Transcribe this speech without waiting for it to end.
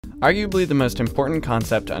Arguably the most important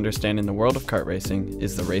concept to understand in the world of kart racing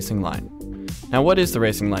is the racing line. Now what is the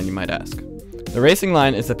racing line, you might ask? The racing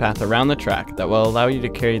line is the path around the track that will allow you to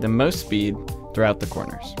carry the most speed throughout the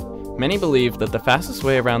corners. Many believe that the fastest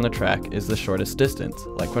way around the track is the shortest distance,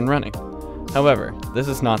 like when running. However, this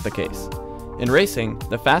is not the case. In racing,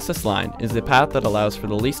 the fastest line is the path that allows for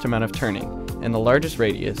the least amount of turning and the largest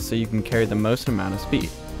radius so you can carry the most amount of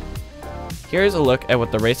speed. Here is a look at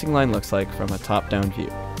what the racing line looks like from a top-down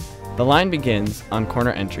view. The line begins on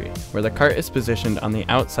corner entry, where the kart is positioned on the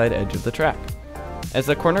outside edge of the track. As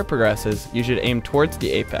the corner progresses, you should aim towards the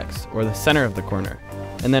apex, or the center of the corner,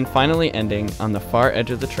 and then finally ending on the far edge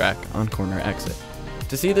of the track on corner exit.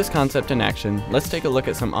 To see this concept in action, let's take a look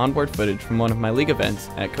at some onboard footage from one of my league events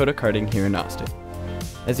at Coda Karting here in Austin.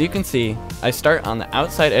 As you can see, I start on the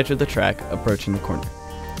outside edge of the track approaching the corner.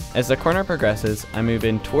 As the corner progresses, I move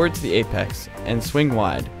in towards the apex and swing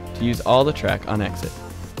wide to use all the track on exit.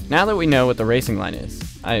 Now that we know what the racing line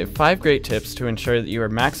is, I have 5 great tips to ensure that you are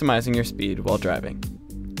maximizing your speed while driving.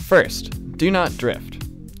 First, do not drift.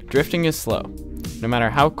 Drifting is slow. No matter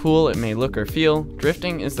how cool it may look or feel,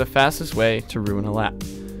 drifting is the fastest way to ruin a lap.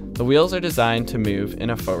 The wheels are designed to move in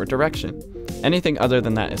a forward direction. Anything other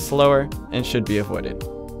than that is slower and should be avoided.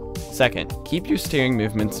 Second, keep your steering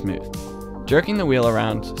movement smooth. Jerking the wheel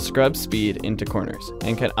around scrubs speed into corners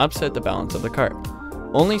and can upset the balance of the kart.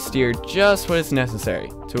 Only steer just what is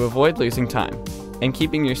necessary to avoid losing time, and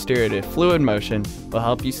keeping your steer at a fluid motion will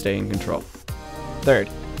help you stay in control. Third,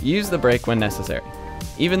 use the brake when necessary.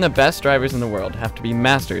 Even the best drivers in the world have to be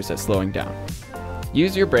masters at slowing down.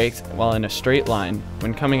 Use your brakes while in a straight line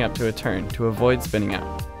when coming up to a turn to avoid spinning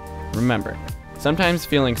out. Remember, sometimes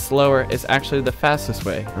feeling slower is actually the fastest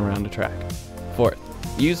way around a track. Fourth,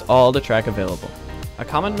 use all the track available. A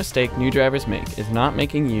common mistake new drivers make is not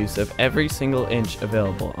making use of every single inch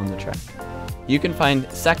available on the track. You can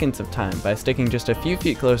find seconds of time by sticking just a few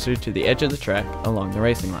feet closer to the edge of the track along the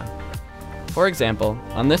racing line. For example,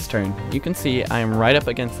 on this turn, you can see I am right up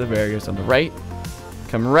against the barriers on the right,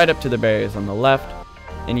 come right up to the barriers on the left,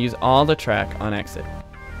 and use all the track on exit.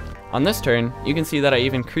 On this turn, you can see that I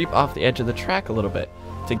even creep off the edge of the track a little bit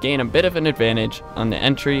to gain a bit of an advantage on the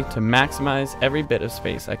entry to maximize every bit of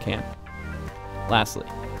space I can. Lastly,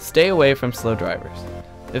 stay away from slow drivers.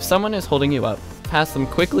 If someone is holding you up, pass them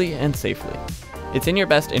quickly and safely. It's in your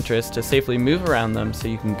best interest to safely move around them so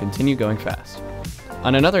you can continue going fast.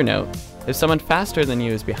 On another note, if someone faster than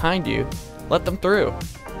you is behind you, let them through.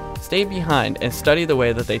 Stay behind and study the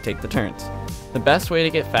way that they take the turns. The best way to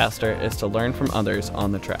get faster is to learn from others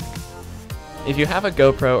on the track. If you have a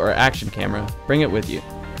GoPro or action camera, bring it with you.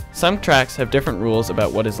 Some tracks have different rules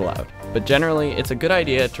about what is allowed, but generally it's a good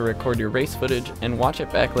idea to record your race footage and watch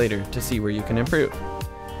it back later to see where you can improve.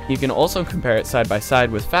 You can also compare it side by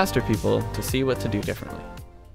side with faster people to see what to do differently.